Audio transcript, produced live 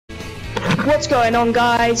What's going on,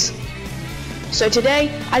 guys? So today,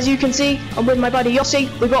 as you can see, I'm with my buddy Yossi.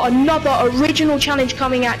 We've got another original challenge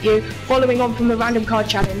coming at you, following on from the random card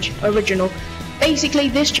challenge original. Basically,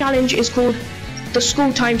 this challenge is called the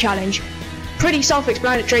school time challenge. Pretty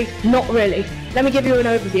self-explanatory, not really. Let me give you an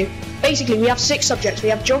overview. Basically, we have 6 subjects. We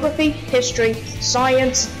have geography, history,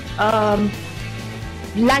 science,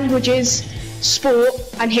 languages, sport,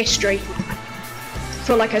 and history. I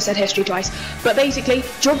feel like I said history twice. But basically,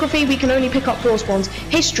 geography we can only pick up floor spawns.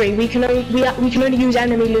 History we can only use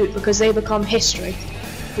enemy loot because they become history.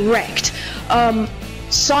 Wrecked.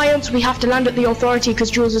 Science we have to land at the authority because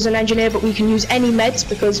Jules is an engineer, but we can use any meds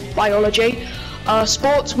because biology.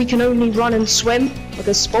 Sports we can only run and swim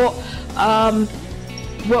because sport.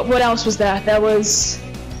 What else was there? There was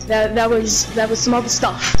some other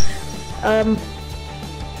stuff.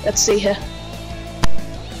 Let's see here.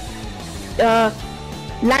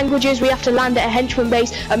 Languages we have to land at a henchman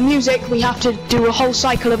base, and music we have to do a whole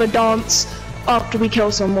cycle of a dance after we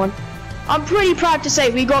kill someone. I'm pretty proud to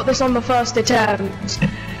say we got this on the first attempt.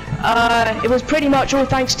 It was pretty much all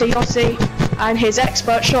thanks to Yossi and his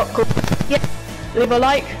expert shot call. Yeah, leave a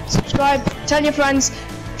like, subscribe, tell your friends,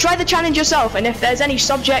 try the challenge yourself, and if there's any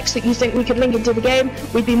subjects that you think we could link into the game,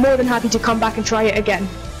 we'd be more than happy to come back and try it again.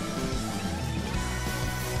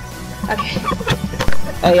 Okay.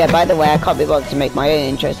 Oh yeah, by the way, I can't be bothered to make my own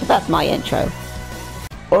intro, so that's my intro.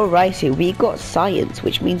 Alrighty, we got science,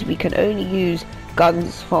 which means we can only use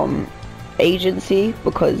guns from agency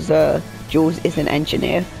because Jules is an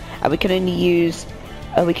engineer, and we can only use,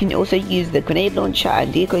 we can also use the grenade launcher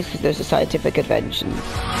and decoys because those are scientific inventions.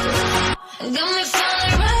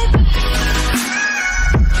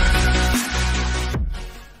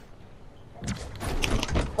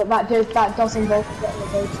 But that does involve getting the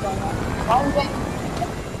gauge going up.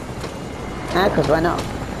 Because why not?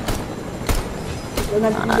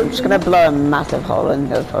 I'm just gonna blow a massive hole in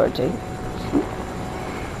the authority.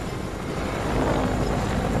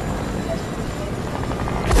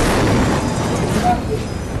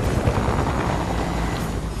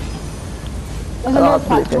 There's a launch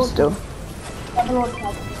pad pistol. There's a launch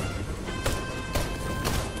pad.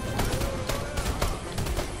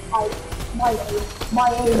 My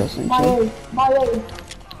aim.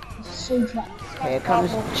 So trapped. Here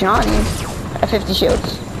comes Johnny at 50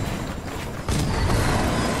 shields.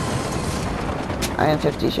 I am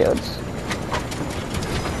 50 shields.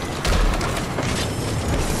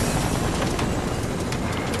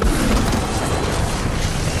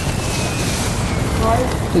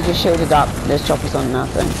 He just shielded up. There's choppers on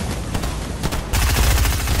nothing.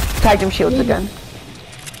 Tagged him shields again.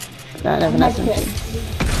 No, never nothing.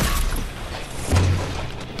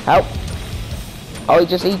 Help! Oh, he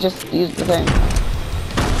just used the thing.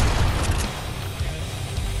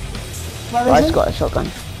 Where Oh, I is just got a shotgun.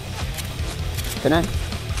 Dunno.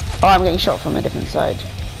 Oh, I'm getting shot from a different side.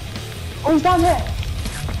 Oh, he's down here.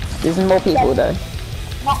 There's more people though.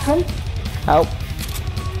 Knock him. Help.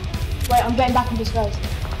 Wait, I'm getting back in disguise.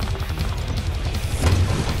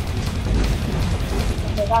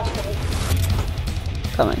 Okay, that's good.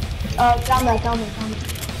 Coming. Down there.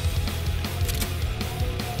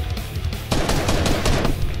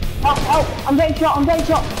 Help! I'm getting shot.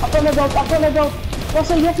 I've got no gold.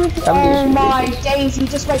 Also, you have to... Oh my days, he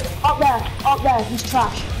just went up there. He's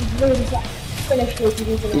trash. He's really trash. Finish. He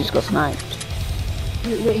just got sniped.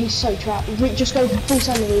 He's so trash. Just go full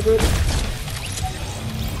send reboot.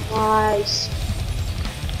 Nice.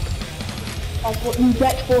 That's what you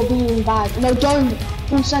get for being bad. No, don't.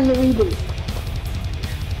 Full send the reboot.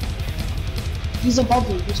 He's above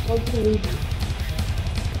you. Just go for the reboot.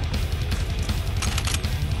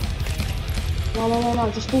 No,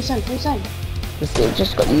 just full send. It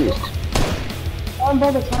just got used. Don't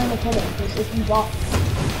bother trying to kill it, because if you die...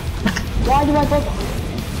 Why do I bother?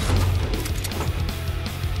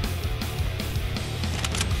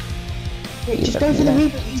 Wait, just go for the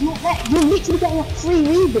reboot. He's not there. You're literally getting a free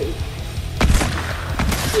reboot.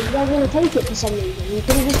 But you don't want to take it for some reason. You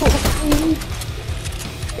could have just got a free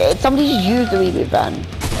reboot. Somebody just used the reboot ban.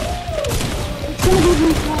 It's gonna be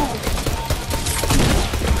returned.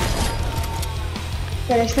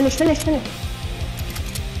 Finish.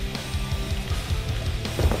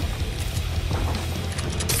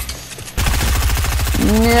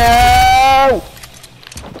 No!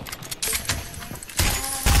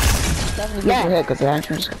 Yeah. Because the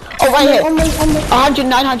entrance. Oh, right here!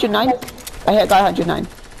 109. I hit a guy 109.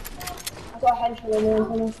 I got a henchman in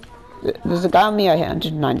there. There's a guy on me, I hit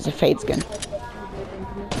 109. It's a fade skin.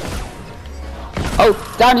 Oh,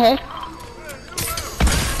 down here.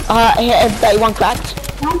 I hit a 31 cracked.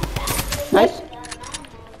 Nice.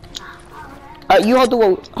 You hold the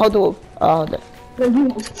wall. Oh,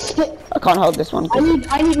 I can't hold this one. I need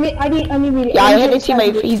really. Yeah, I hit his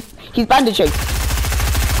teammate. He's bandaging.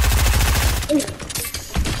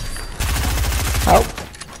 Help.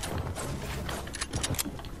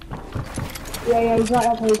 Yeah, he's right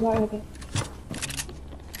up here,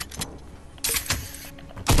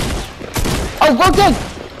 Oh, well done!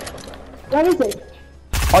 Where is he?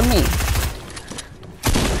 On me.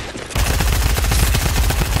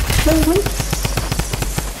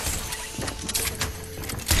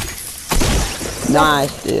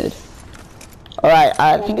 Nice, dude. Alright,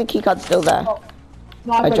 I think the keycard's still there. Oh.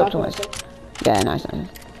 No, I dropped almost. Yeah, nice.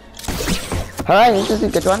 Alright, this is a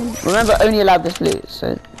good one. Remember, only allowed this loot,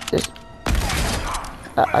 so this...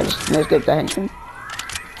 I just no-scoped the henchman.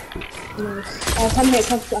 Nice. Come here,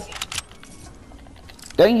 come.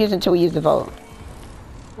 Don't use until we use the vault.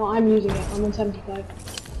 No, I'm using it. I'm on 75.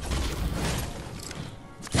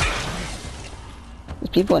 There's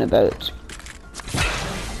people in a boat.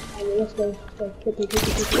 Let's go. Quickly.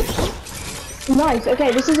 Nice.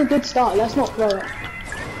 Okay, this is a good start. Let's not throw it.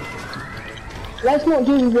 Let's not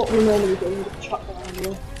do what we normally do and just chuck it around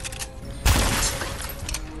here.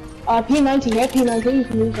 P90 here. P90. You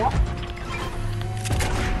can use that.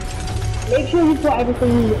 Make sure you've got everything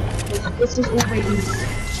you need. This is all very easy.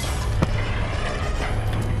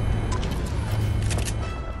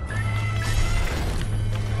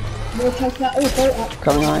 We'll check that. Oh, boat up.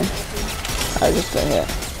 Coming on. I just got hit.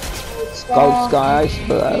 Gold sky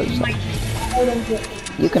explodes.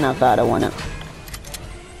 You can have that, I want it.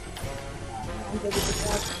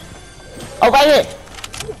 Oh, right here!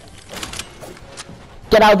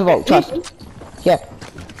 Get out of the vault, trust. Yeah.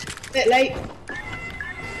 Bit late.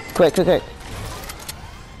 Quick. Come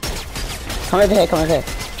over here,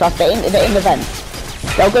 Trust, they're in the vent.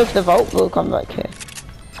 They'll go for the vault, we'll come back here.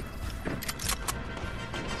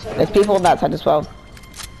 There's people on that side as well.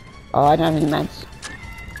 Oh, I don't have any meds.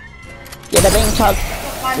 Yeah, they're being chugged.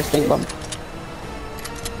 The stink bomb.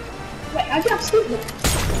 Wait, I got stink bomb.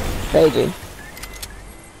 They do.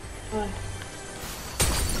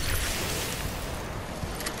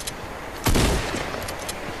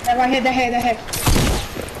 They're right here, they're here.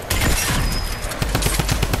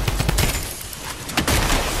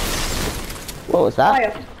 What was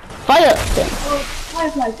that? Fire! Okay. Oh,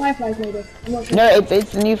 fireflies maybe. I'm not sure. No,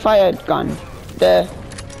 it's the new fire gun.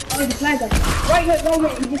 Oh, the flare gun. Right here,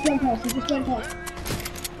 he just went past,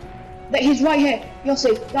 But he's right here, you'll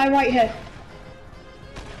see, guy right here.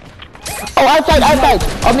 Oh, outside!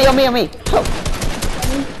 On me! Oh.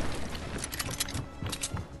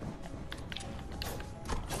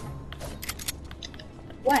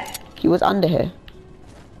 Where? He was under here.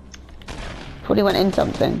 Probably went in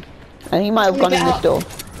something. I think he might have gone in this door.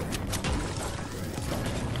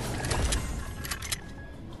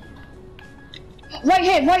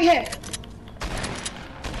 Right here!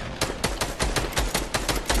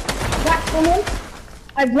 Whack someone.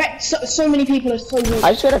 I've wrecked so many people, it's so weird.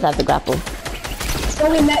 I should have had the grapple.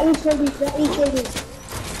 They're all soldiers.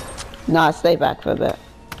 Nah, stay back for a bit.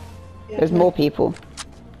 Yeah, There's more people.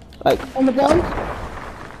 Like... On the bomb?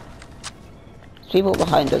 There's people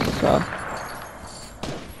behind us as well.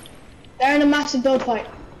 They're in a massive build fight.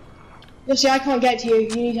 You see, I can't get to you.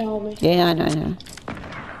 You need to help me. Yeah, I know.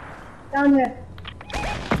 Down here.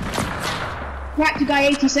 Cracked to guy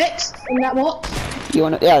 86 in that box. You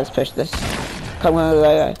wanna? Yeah, let's push this. Come on,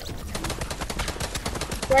 go.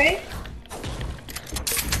 Ready?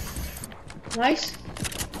 Nice.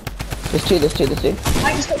 There's two. I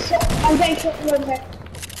just got shot. I'm getting shot from over here.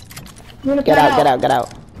 You wanna Get out.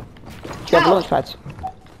 You have launch pads.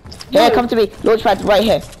 Here, come to me. Launch pads right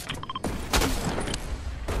here.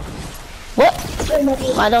 What?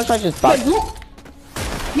 My launch pad just bugged.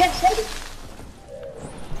 Yes, ready?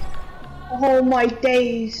 Oh my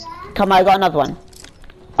days. Come on, I got another one.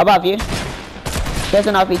 Above you. There's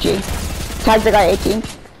an RPG. Tag the guy 18.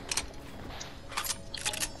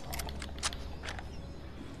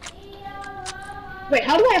 Wait,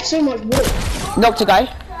 how do I have so much wood? Knocked a guy.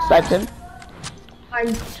 Sniped him.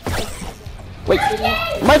 Wait,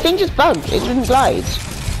 my thing just bugged. It didn't glide.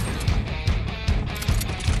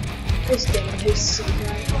 This game is so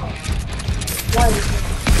bad. Why is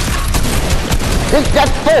it?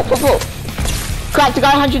 That's four. Cracked a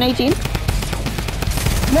guy 118. No,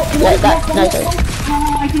 sorry.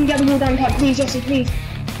 I can get the wall down, please, Jesse, please.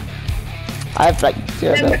 I have like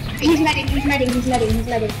 0 builds. He's netting. Come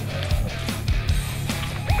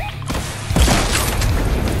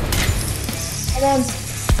on.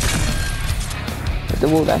 There's the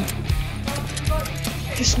wall there.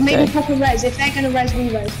 Just maybe proper res. If they're gonna res, we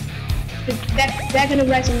res. They're gonna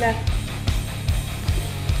res in there.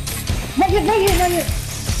 Right here.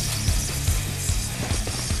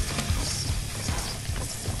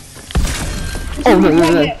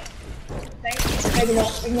 Right here.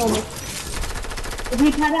 Thanks. Ignore me. Did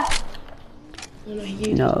he pad out? Oh, no,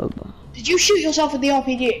 he No. Did you shoot yourself with the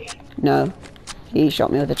RPG? No. He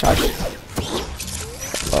shot me with a charge.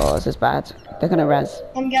 Oh, this is bad. They're gonna res.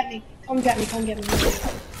 Come get me. Come get me.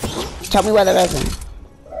 Tell me where they're resing.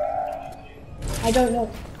 I don't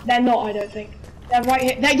know. They're not, I don't think. They're right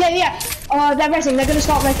here. Yeah. They're resing. They're gonna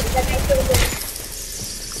start resing.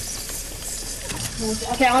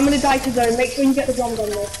 Okay, I'm gonna die to zone. Make sure you get the drum gun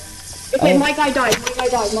though. Okay, my guy died. Get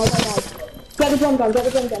the drum gun.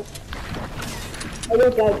 Oh,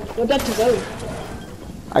 you're dead. You're dead to zone.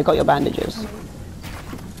 I got your bandages.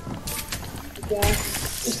 Yeah.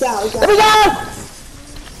 It's down. Let me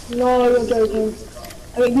go! No, you're joking.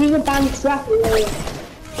 I mean, use a bandage grapple.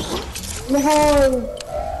 No!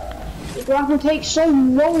 The grapple takes so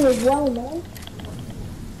long as well, man.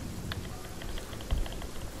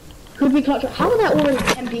 Could we clutch? How are there already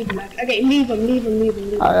 10 people left? Okay, leave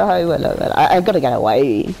them. I will. I've got to get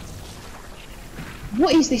away.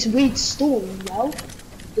 What is this weird storm, yo? Are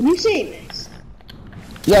you seeing this?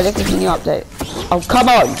 Yeah, this is a new update. Oh, come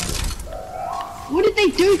on! What did they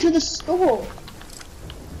do to the storm?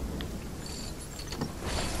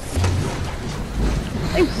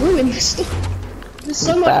 They ruined the storm. There's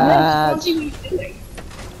so much wind, I can't see what he's doing.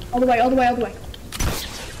 All the way.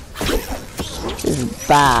 This is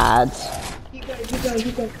bad. Keep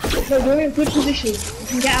going. No, we're in a good position. We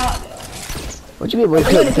can get out of it. What do you mean we're in a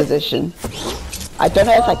good position? I don't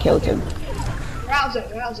know if I killed him. We're out of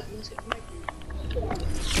zone. Let's go.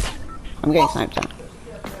 I'm getting sniped at.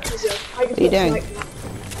 What are you doing?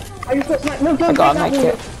 I just got sniped. No, don't I gotta make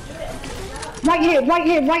it. Right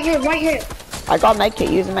here. I gotta make it.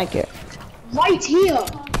 Use and make it. Right here.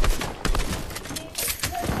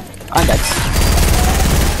 I'm dead.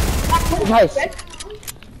 Nice.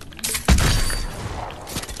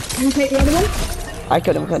 Can you take the other one? I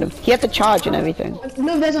killed him. He had the charge and everything.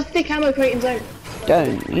 No, there's a thick ammo crate in zone.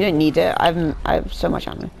 You don't need it. I have so much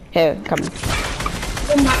ammo. Here, come in.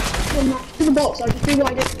 One back to the box. I'll just do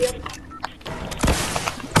what I did to the other.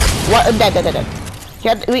 What? I'm dead.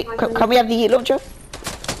 Can we have the heat launcher?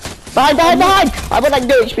 Behind! I would like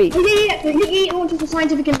no HP. Yeah. The heat launcher is a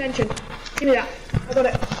scientific invention. Give me that. I got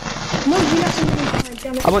it. No, you have something behind.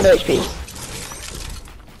 Damn it. I want no HP.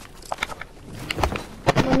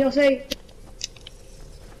 Come on, you'll say.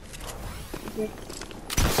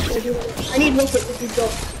 I need rockets if you've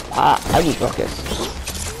got. I need rockets.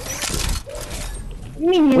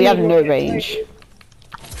 We have no range.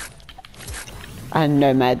 And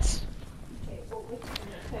no meds.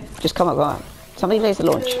 Just come up. Somebody place the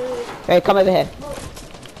launch. Hey, come over here.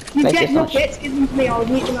 You get rockets, give them to me, I'll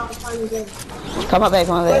meet them out of final zone. Come up here.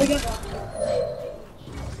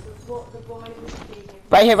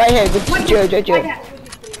 Right here. Good Joe.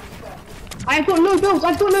 I've got no builds.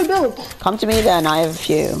 Come to me then, I have a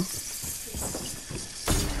few.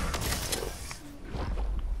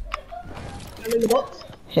 I'm in the box.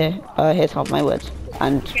 Here's half my wood.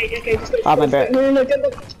 And Okay, just go. half my brick. No, go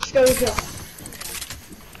back. Just go as well.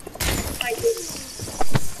 Thank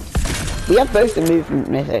you. We have both the movement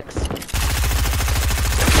mythics.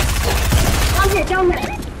 Down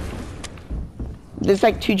there. There's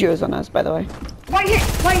like 2 duos on us, by the way. Right here.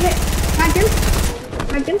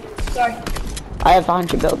 Dragon. Sorry. I have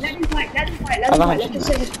 100 builds. Let him fight. Let him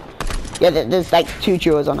sit. Yeah, there's like 2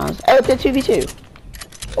 duos on us. Oh, it's a 2v2.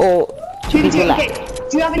 Or 2 people left. Okay.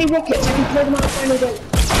 Do you have any rockets? I can throw them out of final zone.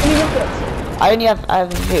 Any rockets? I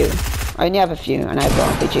have a few. And I have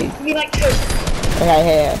got RPG. Give me like 2. Okay,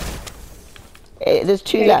 here. There's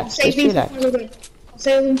 2 left. I'll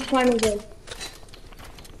save them for final zone.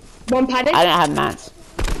 One padding? I don't have mats.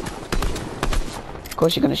 Of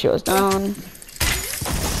course you're gonna shoot us down.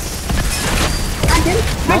 Crack him.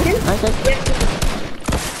 Nice. Yeah.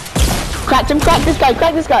 Crack this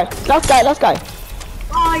guy. Last guy.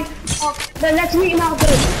 Bye. Then let's meet him out of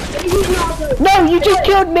zone. No, you just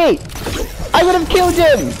killed me! I would have killed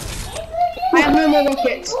him! I have no more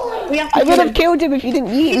rockets. We have to I would have killed him if you didn't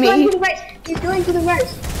eat me. He's going to the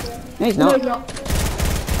race. No, he's not. No, he's not.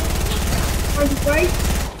 Trying to spray.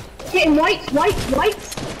 Hit him white.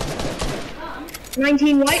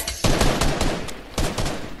 19 white.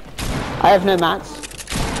 I have no mats.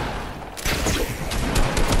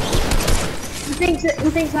 He thinks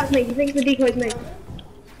that's me. He thinks the decoy's me.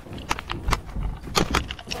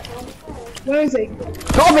 Where is he?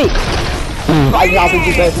 Got me! I love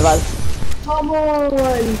you both of us. Come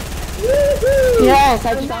on! Yes,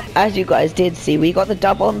 as you guys did see, we got the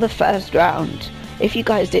dub on the first round. If you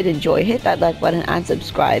guys did enjoy, hit that like button and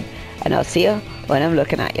subscribe, and I'll see you when I'm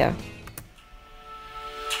looking at you.